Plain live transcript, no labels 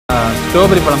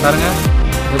Strawberry பழம் பாருங்க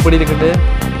எப்படி இருக்குது.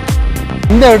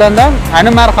 இந்த இடம் தான்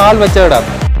அனுமார் கால் வச்ச இடம்.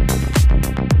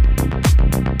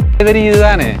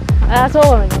 இதுதானே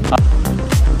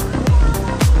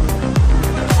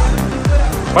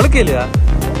பழுக்க இல்லையா?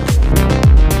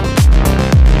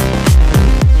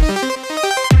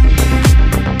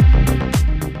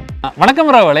 வணக்கம்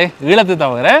ராவலே, ஈழத்து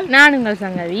தவகரன். நான் உங்கள்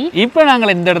சங்கவி. இப்போ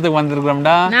நாங்கள் இந்த இடத்துக்கு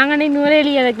வந்திருக்கிறோம்டா. நாங்கள்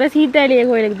நுவரெலியா இருக்கிற சீதாலிய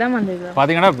கோயிலுக்கு தான் வந்திருக்கிறோம்.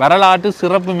 பார்த்தீங்கன்னா வரலாற்று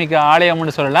சிறப்பு மிக்க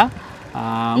ஆலயம்னு சொல்லலாம்.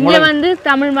 இங்கே வந்து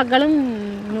தமிழ் மக்களும்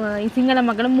சிங்கள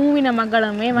மக்களும் மூவின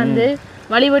மக்களுமே வந்து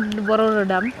வழிபட்டு போகிற ஒரு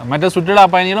இடம். மற்ற சுற்றுலா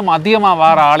பயணிகளும் அதிகமாக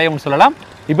வர ஆலயம்னு சொல்லலாம்.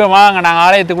 இப்போ வாங்க நாங்கள்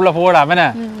ஆலயத்துக்குள்ளே போகலாம். என்ன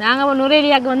நாங்கள்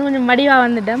நுவரெலியாவுக்கு வந்து கொஞ்சம் மடிவாக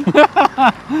வந்துட்டோம்.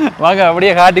 வாங்க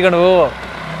அப்படியே காட்டிக்கொண்டு போவோம்.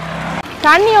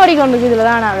 தண்ணி ஓடிக்கொண்டு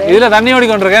இதுல தண்ணி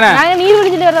ஓடிக்கொண்டிருக்கேன்.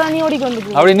 நீர்வீழ்ச்சியில வர தண்ணி ஓடிக்கொண்டு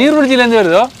அப்படி நீர்வீழ்ச்சியில இருந்து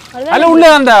வருதோ அல்ல உள்ள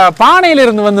அந்த பானையில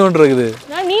இருந்து வந்து கொண்டிருக்குது.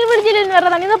 நீர்வீழ்ச்சியில இருந்து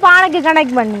வர தண்ணி தான் பானைக்கு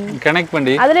கனெக்ட்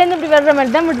பண்ணி அதுல இருந்து இப்படி வர்ற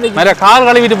மாதிரி தான் விட்டு மேல கால்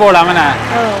கழுவிட்டு போகலாம். என்ன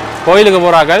கோயிலுக்கு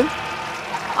போறாக்கள்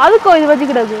அது கோயில்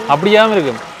வச்சு கிடக்கு அப்படியாம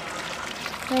இருக்கு.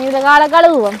 இந்த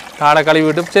காலை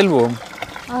கழுவிட்டு செல்வோம்.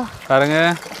 பாருங்க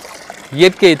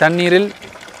இயற்கை தண்ணீரில்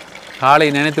காலை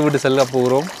நினைத்து விட்டு செல்ல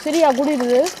போகிறோம். சரியா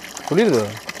குளிருது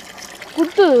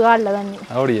குத்துது காலில் தண்ணி.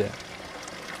 அப்படியே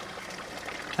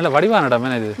நல்ல வடிவான இடம்.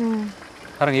 என்ன இது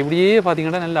பாருங்க, இப்படியே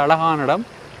பார்த்தீங்கன்னா நல்ல அழகான இடம்.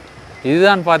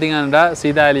 இதுதான் பார்த்தீங்கன்னா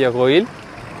சீதாலிய கோயில்.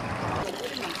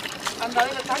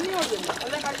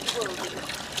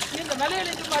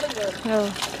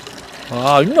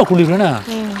 இன்னும் குளிர்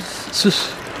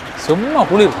சும்மா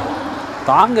குளிர்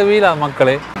தாங்கவே இல்லை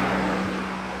மக்களே.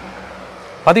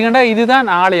 பார்த்தீங்கன்னா இதுதான்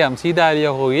ஆலயம்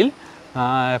சீதாலிய கோயில்.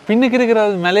 பின்னுக்கு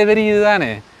இருக்கிறது மலை வெறி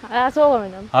இதுதானே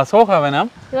அசோகவனம்.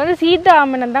 இது வந்து சீதா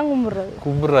அம்மன் தான்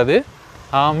கும்பிடுறது.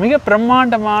 மிக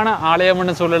பிரம்மாண்டமான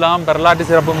ஆலயம்னு சொல்லலாம். வரலாற்று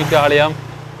சிறப்பு மிக்க ஆலயம்.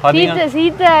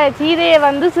 சீதையை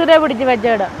வந்து சிறைபிடிச்சு வச்ச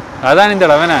இடம் அதான் இந்த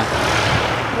இடம். என்ன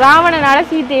ராவணனால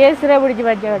சீதையை சிறைபிடிச்சு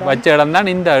வச்ச இடம்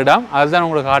தான் இந்த இடம். அதுதான்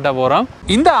உங்களுக்கு காட்ட போறோம்.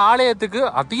 இந்த ஆலயத்துக்கு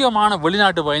அதிகமான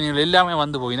வெளிநாட்டு பயணிகள் எல்லாமே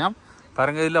வந்து போயினோம்.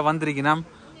 பாருங்க இதுல வந்திருக்கணும்.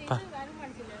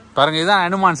 பாருங்க இதுதான்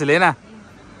அனுமான் சிலை. என்ன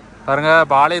பாருங்க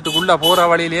ஆலயத்துக்குள்ள போற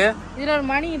வழியிலேயே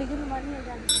மணி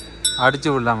அடிச்சு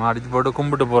விடலாம். அடிச்சு போட்டு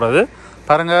கும்பிட்டு போறது.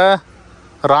 பாருங்க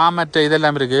ராமற்ற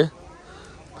இதெல்லாம் இருக்கு.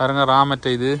 பாருங்க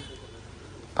ராமற்ற இது.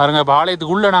 பாருங்க இப்போ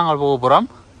ஆலயத்துக்குள்ள நாங்கள் போக போறோம்.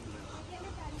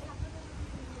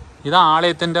 இதுதான்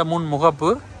ஆலயத்தின் முன்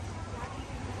முகப்பு.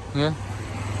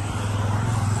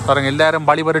 பாருங்க எல்லாரும்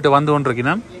வழிபட்டு வந்து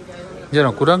கொண்டிருக்கணும்.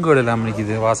 குரங்குகள் எல்லாம்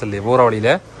நிற்கிது வாசல்ல போற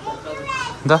வழியில.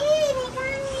 இந்த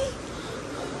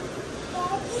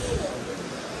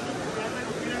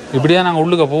இப்படியா நாங்கள்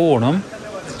உள்ளுக்க போகணும்.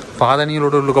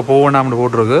 பாதணிகளோட உள்ளுக்க போகணும்னு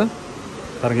போட்டிருக்கு.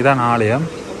 பாருங்க இதான் ஆலயம்.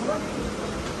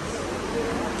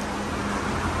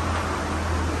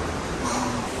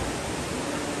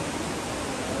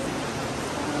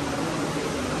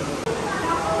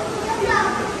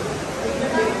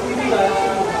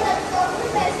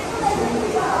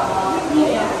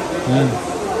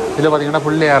 இதில் பார்த்தீங்கன்னா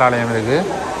பிள்ளையார் ஆலயம் இருக்கு.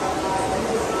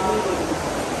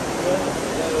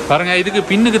 பாருங்க இதுக்கு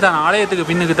பின்னுக்கு தான் ஆலயத்துக்கு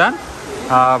பின்னுக்கு தான்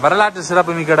வரலாற்று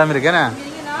சிறப்பு மிக்க இடம் இருக்கேன்னு.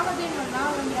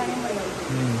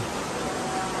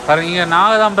 பாருங்க இங்க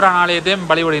நாகதாம்பரான் ஆலயத்தையும்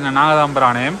வழிபடின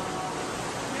நாகதாம்பரானயம்.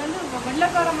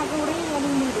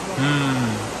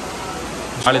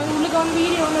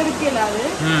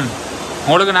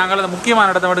 உங்களுக்கு நாங்கள் முக்கியமான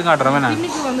இடத்தை மட்டும் காட்டுறோம்.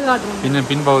 இன்னும்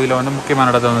பின்பகுதியில் வந்து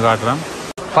முக்கியமான இடத்தை வந்து காட்டுறோம்.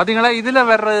 பாத்தீங்களா இதுல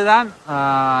வர்றதுதான்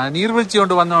நீர்வீழ்ச்சி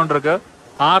கொண்டு வந்து கொண்டு இருக்கு.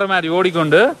 ஆறு மாதிரி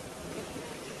ஓடிக்கொண்டு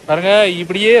பாருங்க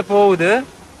இப்படியே போகுது.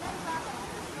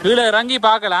 கீழே இறங்கி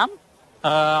பார்க்கலாம்.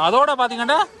 அதோட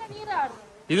பாத்தீங்கன்னா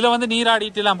இதுல வந்து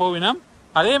நீராடிட்டு எல்லாம் போவினோம்.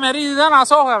 அதே மாதிரி இதுதான்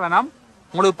அசோகவனம்.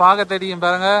 உங்களுக்கு பார்க்க தெரியும்.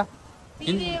 பாருங்க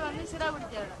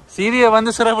சீதையை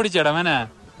வந்து சிறைபிடிச்ச இடம். என்ன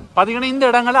பாத்தீங்கன்னா இந்த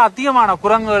இடங்கள்ல அதிகமான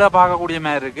குரங்குகளை பார்க்கக்கூடிய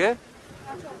மாதிரி இருக்கு.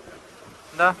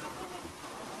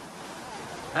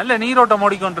 நல்ல நீரோட்டம்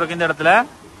ஓடிக்கொண்டிருக்கு இந்த இடத்துல.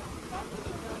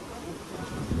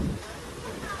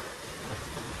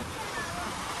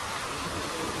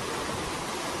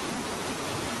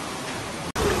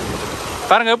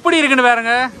 பாருங்க எப்படி இருக்குன்னு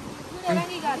பாருங்க.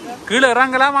 கீழே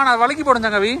இறங்கலாம். ஆனா வலிக்கு போடுங்க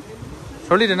கவி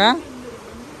சொல்லிட்டேன்னா.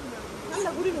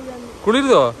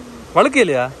 குளிர்தோ வழுக்கு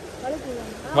இல்லையா?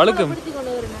 வழுக்கு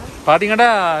பாத்தீங்கன்னா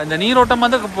இந்த நீரோட்டம்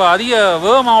வந்து அதிக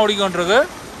வேகமா ஓடிக்கொண்டிருக்கு.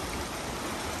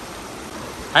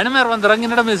 அனுமார் வந்து இறங்கி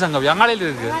இடம் சங்கவி அங்காலையில்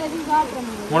இருக்கு.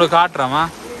 உங்களுக்கு காட்டுறோமா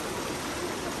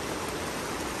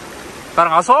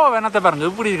பாருங்க. அசோக வேணத்தை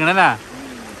பாருங்க எப்படி இருக்குன்னு.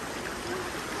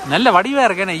 நல்ல வடிவா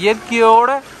இருக்கு. இயற்கையோட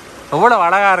எவ்வளவு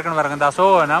அழகா இருக்குன்னு பாருங்க இந்த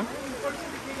அசோகவனம்.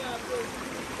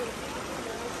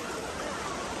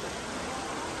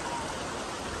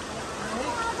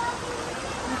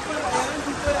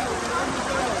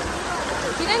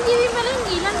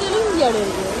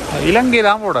 இலங்கை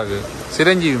தான் போடாது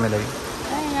சிரஞ்சீவி மலை.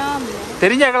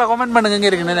 தெரிஞ்சாக்களை கமெண்ட் பண்ணுங்க எங்க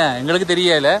இருக்குன்னு, எங்களுக்கு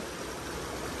தெரியல.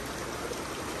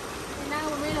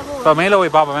 இப்போ மேலே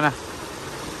போய் பார்ப்போம் வேணா.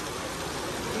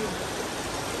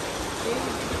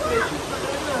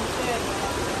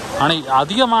 ஆனால்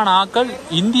அதிகமான ஆக்கள்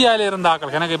இந்தியாவில இருந்த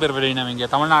ஆக்கள் கணக்கு பேர் வெளியினவங்க, இங்கே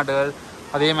தமிழ்நாடுகள்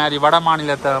அதே மாதிரி வட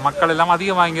மாநிலத்தை மக்கள் எல்லாம்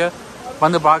அதிகமாக இங்கே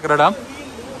வந்து பார்க்குற இடம்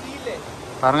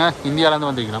பாருங்க.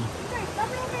 இந்தியாவிலேருந்து வந்துக்கணும்.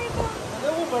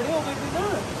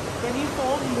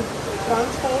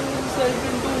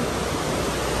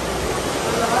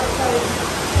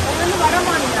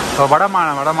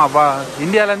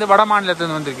 இந்தியாவிலேருந்து வட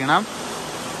மாநிலத்திலிருந்து வந்திருக்கீங்கன்னா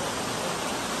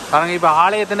பாருங்க. இப்போ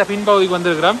ஆலயத்தின் பின்பகுதிக்கு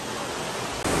வந்திருக்கிறோம்.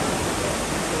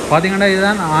 பார்த்தீங்கன்னா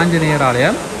இதுதான் ஆஞ்சநேயர்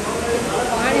ஆலயம்.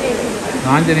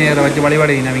 ஆஞ்சநேயரை வச்சு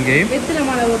வழிபாடுங்க இங்கே.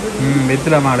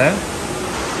 வெத்தில மாலை.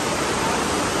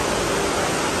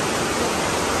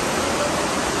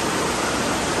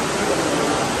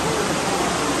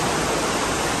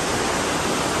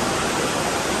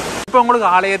 இப்போ உங்களுக்கு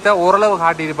ஆலயத்தை ஓரளவு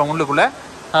காட்டியிருப்பேன். உள்ளுக்குள்ள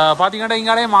பார்த்தீங்கன்னா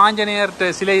இங்காலயம் ஆஞ்சநேயர்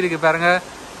சிலை இருக்கு பாருங்க.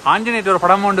 ஆஞ்சநேயர் ஒரு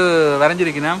படம் ஒன்று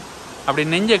வரைஞ்சிருக்கணும், அப்படி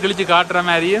நெஞ்சை கிழிச்சு காட்டுற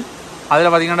மாதிரியும். அதில்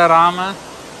பார்த்தீங்கன்னா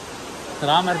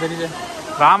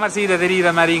ராமர் சீதை தெரிகிற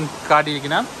மாதிரியும்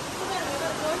காட்டியிருக்கணும்.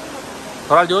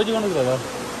 ஒரு ஆள் ஜோஜி கொண்டுக்கிறதோ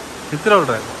நித்திர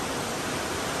விடுறாரு.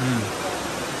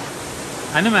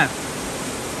 அனுமன்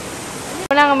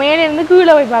நாங்கள் மேலே இருந்து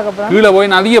கீழே போய் பார்க்க போகிறோம். கீழே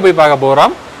போய் நதியை போய் பார்க்க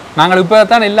போகிறோம். நாங்கள் இப்போ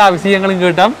தான் எல்லா விஷயங்களும்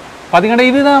கேட்டோம். பார்த்தீங்கன்னா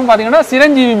இதுதான் பார்த்தீங்கன்னா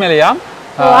சிரஞ்சீவி மேலையாம்.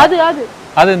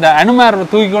 அது இந்த அனுமார்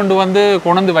தூக்கி கொண்டு வந்து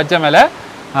கொண்டு வச்ச மேல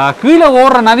கீழே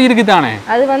ஓடுற நதி இருக்குதானே,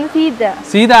 அது வந்து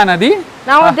சீதா நதி.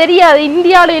 நமக்கு தெரியாது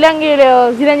இந்தியாவில இலங்கையில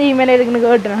சிரஞ்சீவி மேல இருக்குன்னு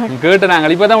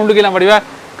கேட்டுனாங்க. இப்பதான் உள்ளுக்கு எல்லாம் படிவா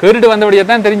கேட்டுட்டு வந்தபடியா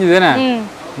தான் தெரிஞ்சுதுன்னு.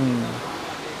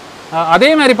 அதே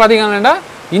மாதிரி பாத்தீங்கன்னா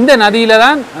இந்த நதியில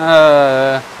தான்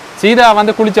சீதா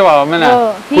வந்து குளிச்சவா,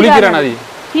 குளிக்கிற நதி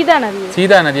சீதா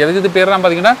நதி. அதுக்கு இது பேர் தான்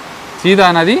பாத்தீங்கன்னா சீதா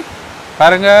நதி.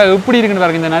 பாருங்க எப்படி இருக்குன்னு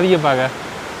பாருங்க இந்த நதியை பார்க்க.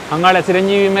 அங்காள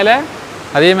சிரஞ்சீவி மேல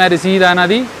அதே மாதிரி சீதா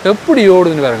நதி எப்படி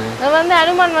ஓடுதுன்னு பாருங்க. அது வந்து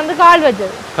அனுமான் வந்து கால்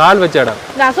வச்ச இடம்.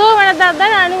 அசோகவனத்தால்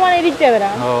தான் அனுமான்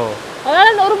இடிச்சவரா. அதனால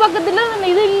இந்த ஒரு பக்கத்துல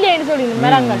இது இல்லைன்னு சொல்லி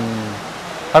மரங்கள்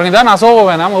பாருங்க. இதான்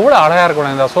அசோகவனம். எவ்வளவு அழகா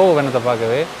இருக்கணும் இந்த அசோகவனத்தை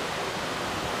பார்க்கவே.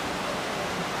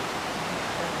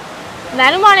 இந்த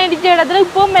அனுமான் இடிச்ச இடத்துல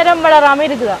இப்போ மரம் வளராம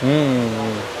இருக்குதா.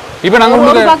 இப்ப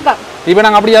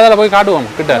நாங்க அப்படி அதில் போய்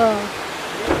காட்டுவோம் கிட்ட.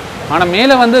 ஆனா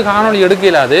மேல வந்து காணொலி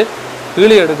எடுக்கல, அது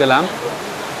கீழே எடுக்கலாம்.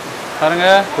 பாருங்க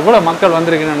இவ்வளவு மக்கள்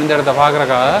வந்திருக்கேன் இந்த இடத்த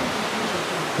பாக்குறக்காக.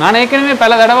 நான் ஏற்கனவே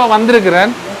பல தடவை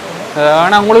வந்திருக்கிறேன்.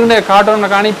 ஆனா உங்களுக்கு காட்டணும்னு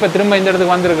காணி இப்ப திரும்ப இந்த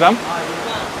இடத்துக்கு வந்திருக்கிறோம்.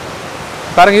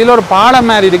 பாருங்க இதுல ஒரு பாலம்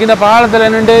மாதிரி இருக்கு. இந்த பாலத்துல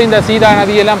நின்று இந்த சீதா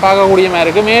நதியெல்லாம் பார்க்கக்கூடிய மாதிரி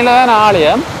இருக்கு. மேலதான்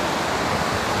ஆலயம்.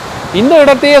 இந்த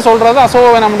இடத்தையே சொல்றது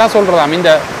அசோகவனம் தான் சொல்றதாம்.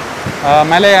 இந்த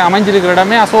மலை அமைஞ்சிருக்கிற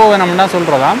இடமே அசோகவனம் தான்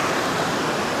சொல்றதாம்.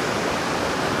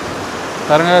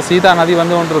 பாருங்க சீதா நதி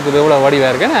வந்து கொண்டு இருக்குது. எவ்வளவு வடிவா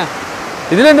இருக்குன்னு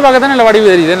இதுல இருந்து பார்க்கத்தானே இல்லை வடிவு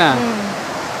தெரியுது என்ன.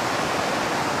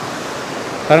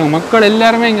 பாருங்க மக்கள்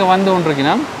எல்லாருமே இங்க வந்து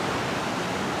கொண்டிருக்கீங்க.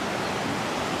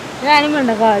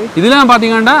 இதெல்லாம்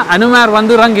பாத்தீங்கன்னா அனுமார்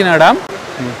வந்து இறங்கின இடம்.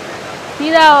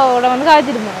 சீதாவோட வந்து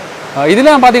காய்ச்சிருப்பாங்க.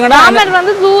 இதெல்லாம் பாத்தீங்கன்னா ராமர்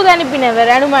வந்து தூது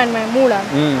அனுப்பினவர் அனுமான் மூலம்.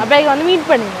 அப்படியே வந்து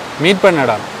மீட் பண்ண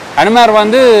இடம். அனுமார்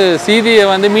வந்து சீதையை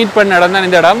வந்து மீட் பண்ண இடம் தான்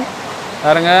இந்த இடம்.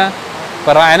 பாருங்க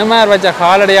இப்போ அனுமார் வச்ச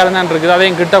காலடையாளம் தான் இருக்குது.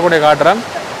 அதையும் கிட்ட கூட காட்டுறேன்.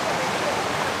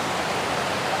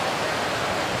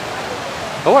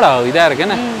 எவ்வளோ இதா இருக்கு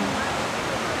என்ன.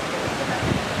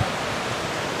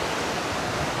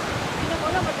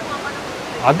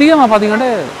 அதிகமாக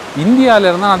பார்த்தீங்கன்னா இந்தியாவில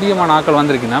இருந்தால் அதிகமான ஆட்கள்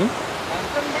வந்திருக்கணும்.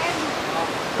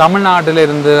 தமிழ்நாட்டில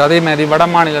இருந்து அதே மாதிரி வட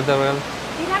மாநிலத்தவர்கள்.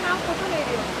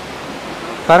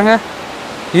 பாருங்க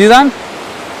இதுதான்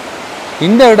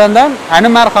இந்த இடம் தான்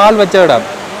அனுமார் கால் வச்ச இடம்.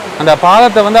 அந்த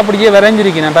பாதத்தை வந்து அப்படியே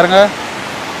விரைஞ்சிருக்கணும். பாருங்க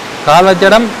கால் வச்ச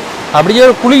இடம் அப்படியே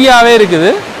குழியாவே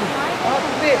இருக்குது.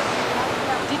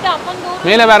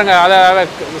 மேலே பாருங்க அதை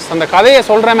அந்த கதையை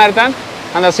சொல்ற மாதிரி தான்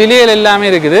அந்த சிலைகள் எல்லாமே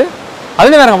இருக்குது.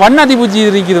 அதுல பாருங்க வண்ணாத்தி பூச்சி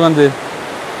இருக்குது. வந்து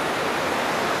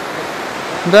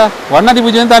இந்த வண்ணாத்தி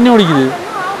பூச்சி வந்து தண்ணி குடிக்குது.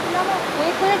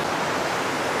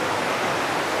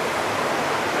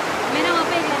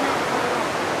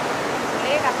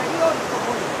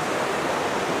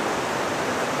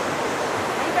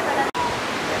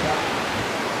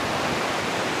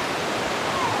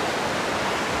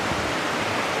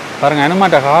 பாருங்க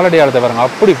அனுமாட்ட காலடியாளத்தை பாருங்க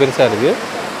அப்படி பெருசா இருக்கு.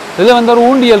 இதுல வந்து ஒரு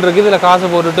ஊண்டியல் இருக்கு. இதுல காசு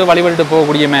போட்டுட்டு வழிபட்டு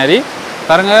போகக்கூடிய மாதிரி.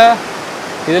 பாருங்க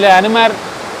இதுல அனுமார்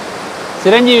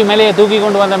சிரஞ்சீவி மேலையை தூக்கி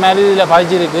கொண்டு வந்த மாதிரி இதுல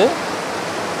பாய்ச்சிருக்கு.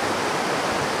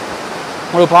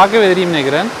 உங்களுக்கு பார்க்கவே தெரியும்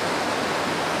நினைக்கிறேன்.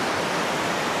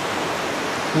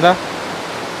 இந்த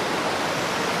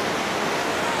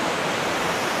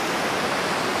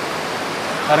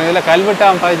பாருங்க இதில்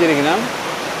கல்வெட்டாம் பதிச்சிருக்கணும்.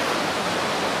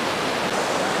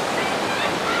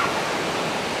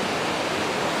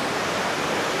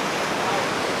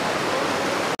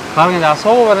 பாருங்க இந்த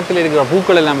அசோகவனத்தில் இருக்கிற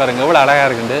பூக்கள் எல்லாம் பாருங்க எவ்வளோ அழகா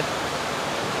இருக்குண்டு.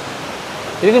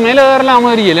 இதுக்கு மேலே வேறலாம்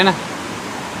அமரியில் என்ன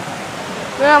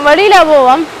வழியில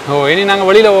போவோம். இனி நாங்கள்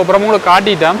வெளியில போகிறோம். உங்களுக்கு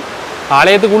காட்டிட்டோம்.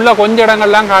 ஆலயத்துக்குள்ள கொஞ்சம்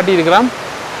இடங்கள்லாம் காட்டியிருக்கிறோம்.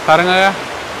 பாருங்க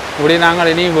இப்படி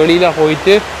நாங்கள் இனி வெளியில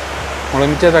போயிட்டு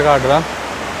உங்களுக்கு மிச்சத்தை காட்டுறோம்.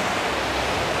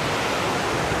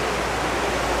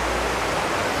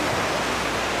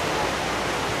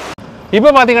 இப்போ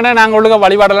பார்த்தீங்கன்னா நாங்கள் உள்ள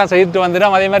வழிபாடெல்லாம் செய்துட்டு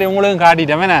வந்துட்டோம். அதே மாதிரி உங்களுக்கும்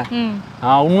காட்டிட்டோம். என்ன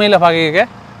உண்மையில பார்க்க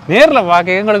நேரில்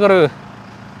பார்க்க எங்களுக்கு ஒரு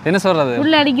என்ன சொல்றது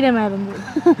உள்ள அடிக்கிற மாதிரி இருந்து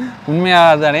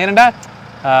உண்மையாக அதுதான். ஏனண்டா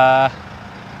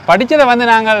படித்ததை வந்து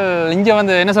நாங்கள் இங்கே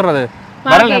வந்து என்ன சொல்றது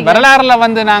வரலாறுல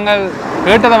வந்து நாங்கள்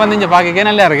கேட்டதை வந்து இங்கே பார்க்க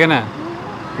நல்லா இருக்கேன்னு.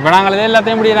 இப்போ நாங்கள் இதே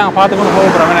எல்லாத்தையும் முடியும் நாங்கள் பார்த்து கொண்டு போக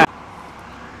போகிறோம்.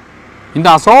 இந்த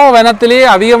அசோக வனத்திலேயே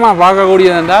அதிகமாக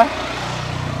பார்க்கக்கூடியதுண்டா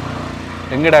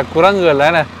எங்கட குரங்குகள்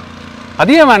என்ன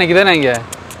அதிகமாக நினைக்குதுண்ணே. இங்கே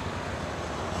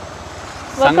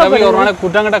சங்கவி ஒரு நாளைக்கு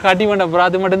குட்டங்கிட்ட காட்டி வேண்டாம்.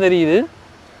 அது மட்டும் தெரியுது.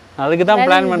 அதுக்கு தான்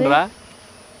பிளான் பண்ணுறா.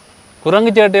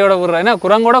 குரங்கு சேட்டையோட விடுறா. என்ன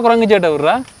குரங்கோட குரங்கு சேட்டை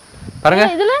விடுறா பாருங்க.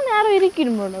 இதெல்லாம் நேரம்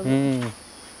இருக்கணும்.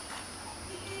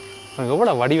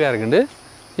 எவ்வளோ வடிவாக இருக்குண்டு.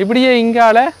 இப்படியே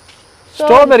இங்கால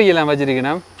ஸ்ட்ராபெரி எல்லாம்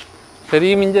வச்சிருக்கணும்.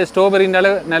 தெரியும் இங்கே ஸ்ட்ராபெரினால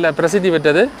நல்ல பிரசித்தி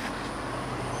பெற்றது.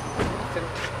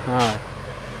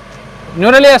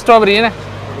 நுவரெலியா ஸ்ட்ராபெரி என்ன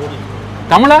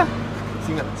தமிழா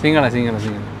சிங்கள சிங்கள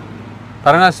சிங்கள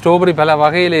பாருங்க. ஸ்ட்ராபெரி பல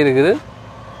வகையில் இருக்குது.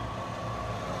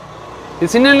 இது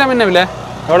சின்ன இல்லாமல் என்ன விலை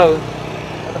எவ்வளவு?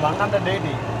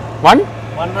 180.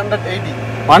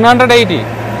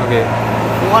 Okay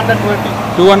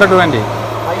 220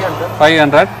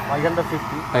 500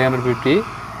 550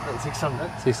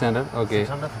 600 okay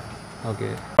okay.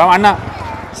 அண்ணா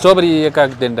ஸ்ட்ராபெரி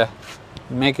ஏக்காக்குதேன்டா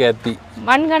ಮೇಕೆ ಹತ್ತಿ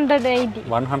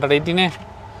 180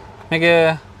 ಮೇಕೆ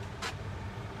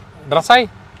ಡ್ರಸ್ಸಾಯ್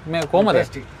ಮೇ ಕೋಮದ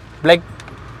ಬ್ಲ್ಯಾಕ್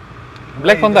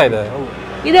ಕೊಂದ ಇದೆ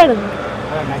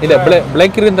ಇಲ್ಲ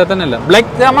ಬ್ಲ್ಯಾಕ್ ಇರಿಂದ ತಾನೆಲ್ಲ ಬ್ಲ್ಯಾಕ್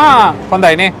தாமா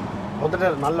கொந்தாயினே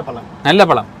நல்ல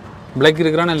பழம் பிளாக்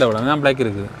இருக்கிறான் நல்ல பழம் தான் பிளாக்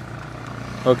இருக்குது.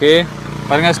 ஓகே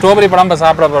பாருங்க ஸ்ட்ராபெரி பழம் இப்போ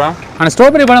சாப்பிட போகிறோம். ஆனால்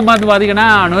ஸ்ட்ராபெரி பழம் பார்த்து பார்த்தீங்கன்னா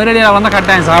நுவரெலியாவில் வந்து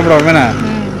கட்டாயம் சாப்பிடுவோம்.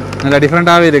 நல்லா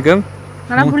டிஃப்ரெண்ட்டாகவே இருக்கும்.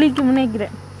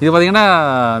 இது பார்த்தீங்கன்னா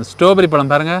ஸ்ட்ராபெரி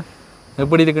பழம் பாருங்க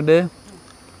எப்படி இருக்குண்டு.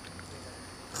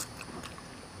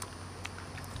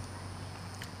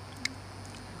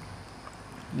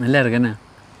 நல்லா இருக்கு என்ன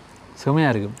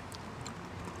செமையாக இருக்கும்.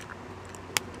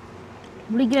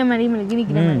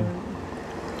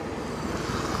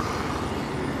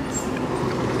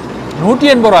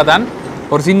 180 ரூபா தான்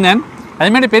ஒரு சின்னன். அதே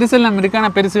மாதிரி பெருசல் நம்ம இருக்கான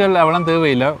பெருசுகள் அவ்வளோ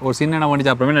தேவையில்லை. ஒரு சின்ன வண்டி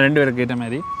சாப்பிட்றோம். 2 பேருக்கு கேட்ட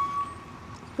மாதிரி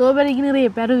ஸ்ட்ராபெரிக்கு நிறைய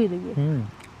பெருவு இருக்கு.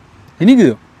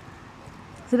 இனிக்குது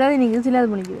சிலது இனிக்குது சிலது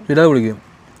புளிக்குது. சிலது புளிக்கும்.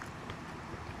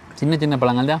 சின்ன சின்ன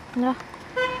பழங்கள் தான்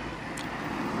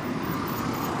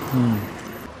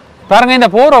பாருங்க. இந்த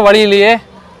போகிற வழியிலேயே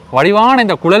வடிவான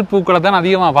இந்த குழல் பூக்களை தான்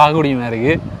அதிகமாக பார்க்கக்கூடிய மாதிரி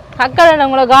இருக்கு. கக்களை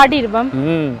உங்களை காட்டியிருப்போம்.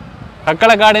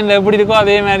 கக்களை காடியில் எப்படி இருக்கோ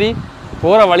அதே மாதிரி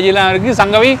போகிற வழியெல்லாம் இருக்கு.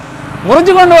 சங்கவி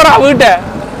முறிஞ்சு கொண்டு வரா வீட்டை.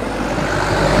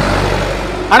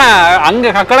 ஆனால் அங்கே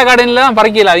கக்களை காடின்ல தான்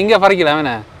பறிக்கல, இங்கே பறிக்கலாம்.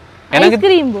 என்ன எனக்கு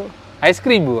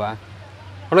ஐஸ்கிரீம் பூவா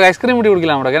உங்களுக்கு ஐஸ்கிரீம் ஊட்டி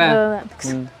குடிக்கலாம் உனக்கு.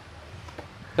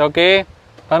 ஓகே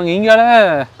பாருங்க இங்கால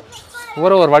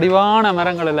ஒரு வடிவான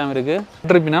மரங்கள் எல்லாம் இருக்கு.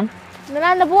 ட்ரிப்பினம்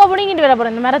இந்த பூவை பிடிங்கிட்டு வர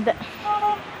போறேன். இந்த மரத்தை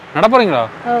நடப்புறீங்களா?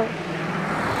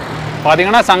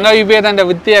 பாத்தீங்கன்னா சங்கவி போய் தான் இந்த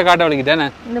வித்தியை காட்ட வலிக்கிட்டேன்னு.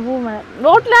 இந்த பூ மரம்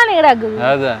ரோட்ல கிடக்குது.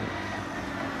 அதுதான்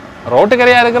ரோட்டு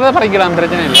கரையா இருக்கிறத பறிக்கலாம்,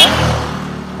 பிரச்சனை இல்லை.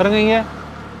 பாருங்க இங்க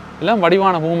எல்லாம்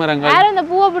வடிவான பூ மரங்கள். யாரும் இந்த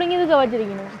பூவை பிடிங்கி இதுக்கு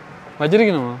வச்சிருக்கணும்.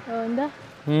 இந்த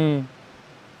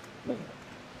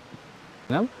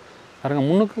பாருங்க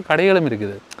முன்னுக்கு கடைகளும்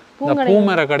இருக்குது. இந்த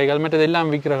பூமர கடைகள் மற்றது எல்லாம்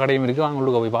விற்கிற கடையும் இருக்கு. வாங்க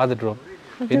உள்ளுக்கு போய் பார்த்துட்டுருவோம்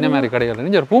என்ன மாதிரி கடைகள்.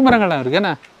 இங்க பூமரங்கள்லாம் இருக்கு. என்ன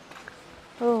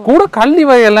கூட கள்ளி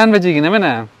வகையெல்லாம் வச்சுக்கணும். என்ன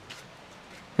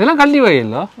இதெல்லாம் கள்ளி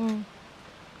வகையில்ல,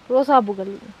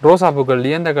 ரோசாப்பூ கள்ளி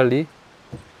எந்த கள்ளி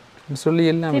சொல்லி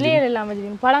எல்லாம்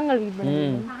பழங்கள்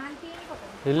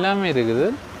எல்லாமே இருக்குது.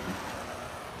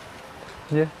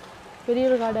 பெரிய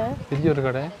ஒரு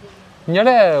கடை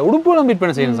இங்கே உடுப்புகளும்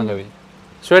விற்பனை செய்யணும் சங்கவி.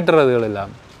 ஸ்வெட்டர் அதுகள்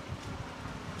எல்லாம்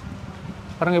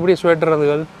பாருங்க எப்படி ஸ்வெட்டர்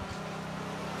அதுகள்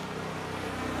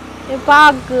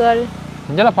பாக்குகள்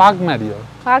இங்கெல்லாம் பாக்கு மாதிரியோ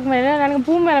பாக்கு மாதிரி நாங்கள்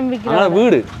பூ மரம் விற்கிறோம்.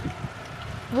 வீடு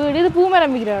இது பூ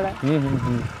மரம் விற்கிறோட.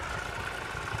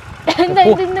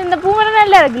 இந்த பூ மரம்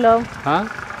நல்லா இருக்குல்ல,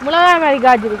 மிளகாய் மாதிரி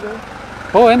காய்ச்சிருக்கு.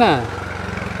 ஓ என்ன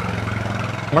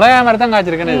மிளகாய் மாதிரி தான்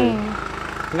காய்ச்சிருக்கேன்னு.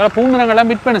 இங்கே பூ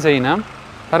மரங்கள்லாம் விற்பனை செய்யணும்.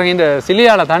 பாருங்க இந்த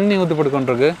சிலியால தண்ணி ஊற்றி போட்டு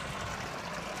கொண்டிருக்கு.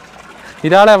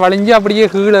 இதால வளைஞ்சு அப்படியே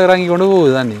கீழே இறங்கி கொண்டு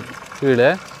போகுது தண்ணி கீழே.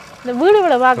 இந்த வீடு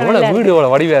இவ்வளோ பார்க்கலாம், வீடு இவ்வளோ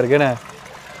வடிவா இருக்கு. என்ன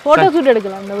ஃபோட்டோ ஷூட்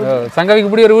எடுக்கலாம். இந்த வீடு சங்கவிக்கு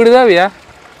இப்படி ஒரு வீடு தேவையா?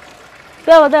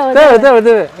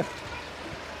 தேவை.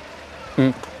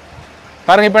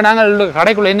 பாருங்க, இப்போ நாங்கள்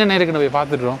கடைக்குள்ளே என்னென்ன இருக்குன்னு போய்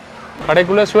பார்த்துட்டுறோம்.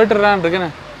 கடைக்குள்ளே ஸ்வெட்டர்லாம் இருக்குண்ணே.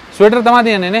 ஸ்வெட்டர்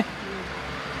தமாத்தி என்னண்ணே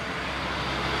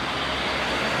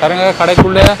பாருங்க,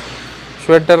 கடைக்குள்ளே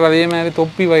ஸ்வெட்டர் அதே மாதிரி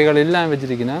தொப்பி வகைகள் எல்லாம்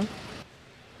வச்சுருக்கேன்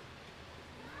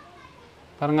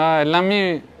பாருங்க. எல்லாமே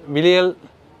விலைகள்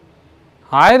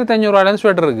 1500 ரூபாயிலேருந்து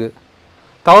ஸ்வெட்டர் இருக்குது.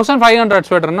 1500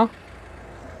 ஸ்வெட்டர்னா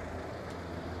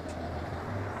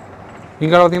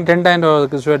இங்கே பார்த்தீங்கன்னா 10,000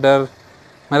 ரூபாய்க்கு ஸ்வெட்டர்,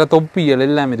 மேலே தொப்பிகள்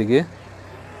எல்லாமே இருக்குது,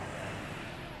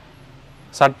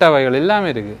 சட்டை வகைகள் எல்லாமே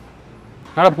இருக்குது.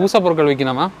 அதனால் பூசை பொருட்கள்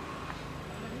விற்கணுமா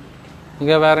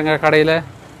இங்கே வேறுங்க கடையில்?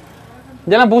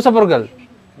 இதெல்லாம் பூசை பொருட்கள்.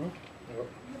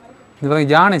 இது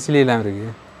பாருங்க, யானை சிலையெல்லாம்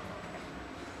இருக்குது,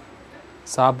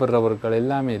 சாப்பிட்ற பொருட்கள்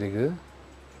எல்லாமே இருக்குது.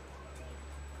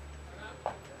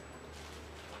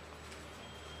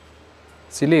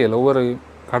 சிலைகள், ஒவ்வொரு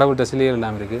கடவுட்ட சிலைகள்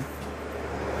எல்லாம் இருக்குது.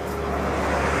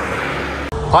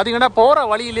 பார்த்தீங்கன்னா போகிற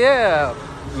வழியிலே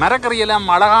மரக்கறி எல்லாம்,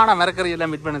 அழகான மரக்கறி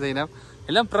எல்லாம் விற்பனை செய்யணும்.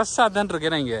 எல்லாம் ஃப்ரெஷ்ஷாக தான்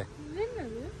இருக்கேன் இங்கே.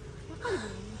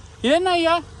 இது என்ன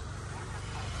ஐயா?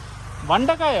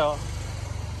 வண்டக்காயோ?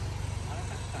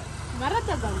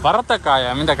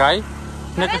 மரத்தக்காயா? இந்த காய்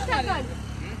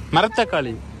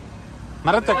மரத்தக்காளி.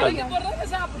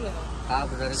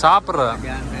 சாப்பிட்ற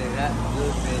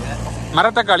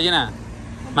மரத்தக்காளி என்ன?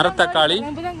 மரத்தக்காளி.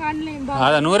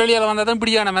 அதான் நுவரெலியால வந்தால் தான்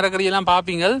பிடியான மரக்கறி எல்லாம்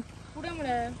பார்ப்பீங்க.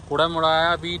 குடமுடாயா,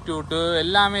 பீட்ரூட்டு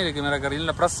எல்லாமே இருக்கு. மரக்கறி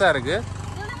இல்லை, ஃப்ரெஷ்ஷாக இருக்கு.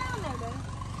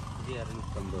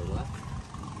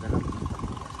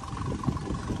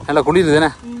 நல்லா குளிருது தானே?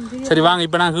 சரி வாங்க,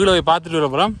 இப்போ நான் கீழே போய் பார்த்துட்டு வர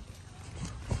போகிறோம்.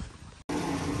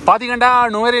 பார்த்தீங்கன்னா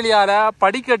நுவரெலியாவில்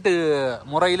படிக்கட்டு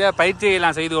முறையில்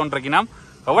பயிற்சியெல்லாம் செய்து கொண்டிருக்கணும்.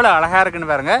 எவ்வளோ அழகாக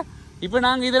இருக்குன்னு பாருங்க. இப்போ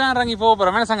நாங்கள் இதெல்லாம் இறங்கி போக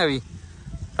போகிறோம். என்ன சங்கவி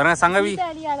பாருங்க, சங்கவி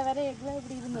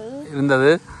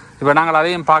இருந்தது. இப்போ நாங்கள்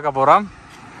அதையும் பார்க்க போகிறோம்.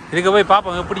 இதுக்கு போய்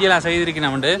பார்ப்போம் எப்படியெல்லாம்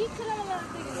செய்திருக்கணும்ண்டு.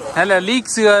 நல்ல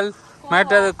லீக்ஸுகள்,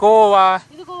 மற்றது கோவா,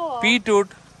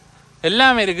 பீட்ரூட்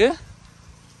எல்லாமே இருக்கு.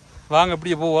 வாங்க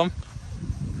இப்படியே போவோம்.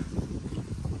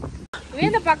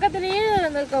 பக்கத்துலயே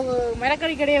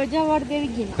மரக்கறி கடையை வச்சு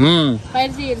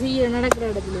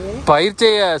பயிற்சி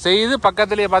செய்து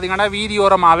பக்கத்திலேயே பார்த்தீங்கன்னா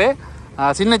வீதியோரமாவே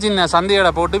சின்ன சின்ன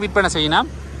சந்தைகளை போட்டு விற்பனை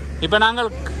செய்யணும். இப்போ நாங்கள்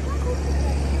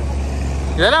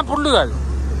இதெல்லாம் புல்லுகள்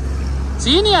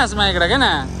சீனியாஸ் மாதிரி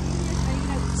கிடக்குண்ணே.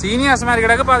 சீனியாஸ் மாதிரி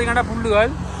கிடக்கு. பார்த்தீங்கன்னா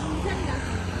புல்லுகள்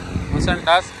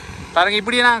முசண்டாஸ் பாருங்க.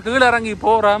 இப்படியே நாங்கள் கீழே இறங்கி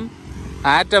போகிறோம்.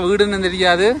 ஆற்ற வீடுன்னு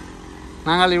தெரியாது.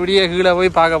 நாங்கள் இப்படியே கீழே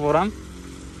போய் பார்க்க போகிறோம்.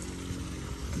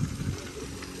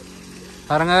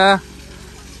 பாருங்க,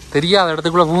 தெரியாத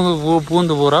இடத்துக்குள்ள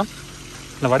பூந்து போகிறோம்.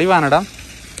 இல்லை வடிவான இடம்.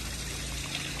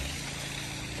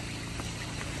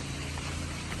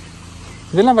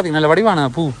 இதெல்லாம் பார்த்தீங்கன்னா நல்ல வடிவான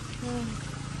பூ.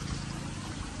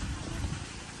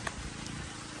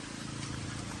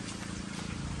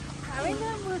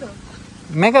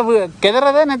 மேக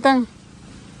கெதறதா நெத்தங்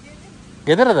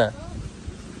கெதறதா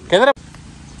கெதற.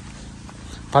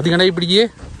 பார்த்தீங்கன்னா இப்படியே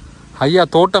ஐயா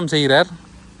தோட்டம் செய்கிறார்.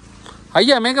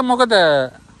 ஐயா மேக முகத்தை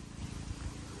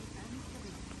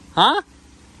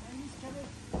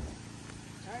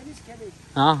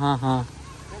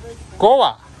கோவா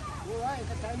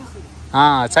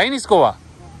சைனீஸ் கோவா.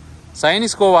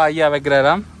 சைனீஸ் கோவா ஐயா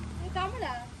வைக்கிறாராம்.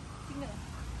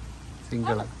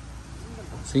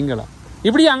 சிங்களம்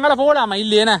இப்படி அங்கே போகலாமா?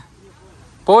 இல்லையேண்ணே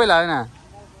போகலாம். என்ன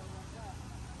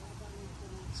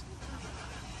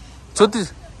சுற்றி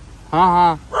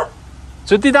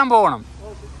சுற்றி தான் போகணும்.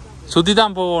 சுற்றி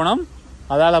தான் போகணும்.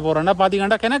 அதால் போகிறோன்னா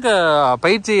பார்த்தீங்கன்னா எனக்கு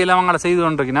பயிற்சி எல்லாம் அவங்கள செய்து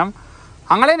கொண்டிருக்கணும்.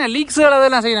 அங்களே என்ன லீக்ஸுகள்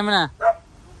அதெல்லாம் செய்யணும். என்ன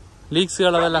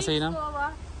லீக்ஸுகள் அதெல்லாம் செய்யணும்.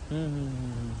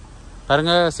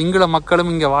 பாருங்க, சிங்கள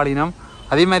மக்களும் இங்கே வாழினோம்.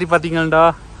 அதே மாதிரி பார்த்தீங்கன்னா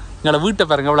எங்களை வீட்டை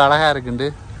பாருங்க எவ்வளோ அழகாக இருக்குண்டு.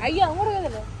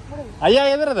 ஐயா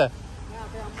எதிரத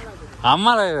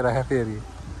அம்மா சரி.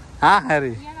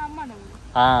 சரி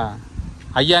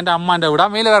ஐயாண்ட அம்மாண்ட விடா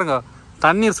மேலே பாருங்க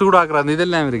தண்ணீர் சூடாக்குற அந்த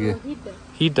இதெல்லாம் இருக்கு.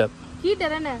 Heater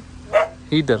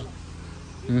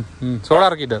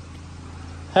solar heater.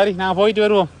 சரி நான் போயிட்டு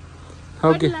வருவோம்.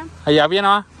 ஓகே ஐயா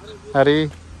அபியானவா. சரி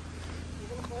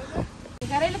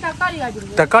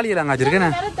தக்காளி எல்லாம் காய்ச்சிருக்கேண்ணே.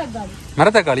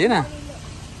 மரத்தக்காளி என்ன?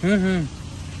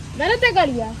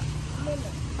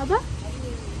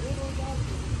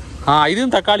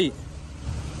 இதுவும் தக்காளி.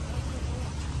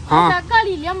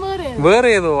 வேற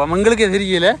ஏதோ எங்களுக்கே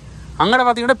தெரியல. அங்கட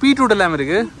பாத்தீங்கன்னா பீட்ரூட் எல்லாம்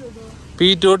இருக்கு.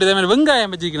 பீட்ரூட் இதே மாதிரி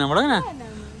வெங்காயம் வச்சுக்கணும்.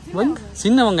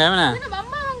 சின்ன வெங்காயம்,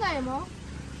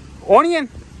 ஓனியன்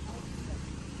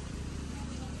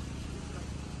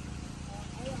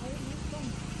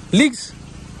லீக்ஸ்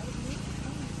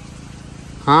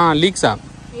லீக்ஸா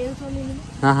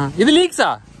இது லீக்ஸா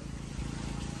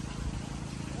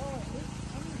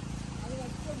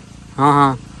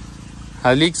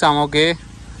அது லீக்ஸா ஓகே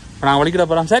நான் வலிக்கிட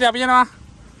போகிறோம் சரி அப்போ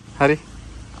சரி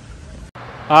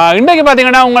இன்றைக்கு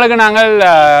பார்த்தீங்கன்னா உங்களுக்கு நாங்கள்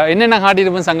என்னென்ன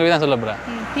காட்டியிருப்போம் சங்கவி தான் சொல்ல போகிறேன்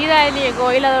சீதாயிலிய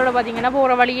கோயில் அதோட பார்த்தீங்கன்னா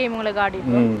போகிற வழியை உங்களுக்கு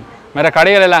காட்டியிருப்போம் வேறு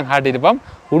கடைகள் எல்லாம் காட்டியிருப்போம்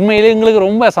உண்மையிலே எங்களுக்கு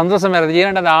ரொம்ப சந்தோஷமாக இருந்துச்சு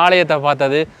ஏன்னா அந்த ஆலயத்தை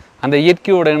பார்த்தது அந்த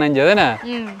இயற்கையோட இணைஞ்சது என்ன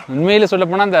உண்மையில சொல்ல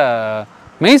போனால் அந்த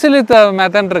மெய்சிலித்த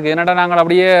மெத்தன் இருக்கு என்னடா நாங்கள்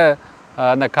அப்படியே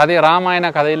அந்த கதை ராமாயண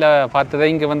கதையில பார்த்ததை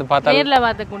இங்க வந்து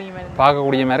பார்க்கக்கூடிய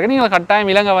மாதிரி இருக்கு. நீங்க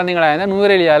கட்டாயம் இலங்கை வந்தீங்களா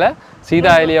நுவரெலியால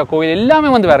சீதாயிலியா கோயில் எல்லாமே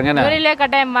வந்து பாருங்க. நுவரெலியா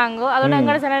கட்டாயம் வாங்க. அதோட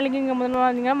எங்க சேனலுக்கு இங்க முதல்ல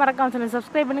வந்தீங்க மறக்காம சேனலை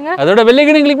சப்ஸ்கிரைப் பண்ணுங்க. அதோட பெல்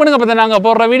ஐகானை கிளிக் பண்ணுங்க. அப்பதான் நாங்க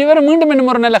போடுற வீடியோ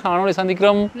மீண்டும் ஒரு நல்ல காணொளி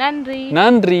சந்திக்கிறோம்.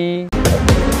 நன்றி.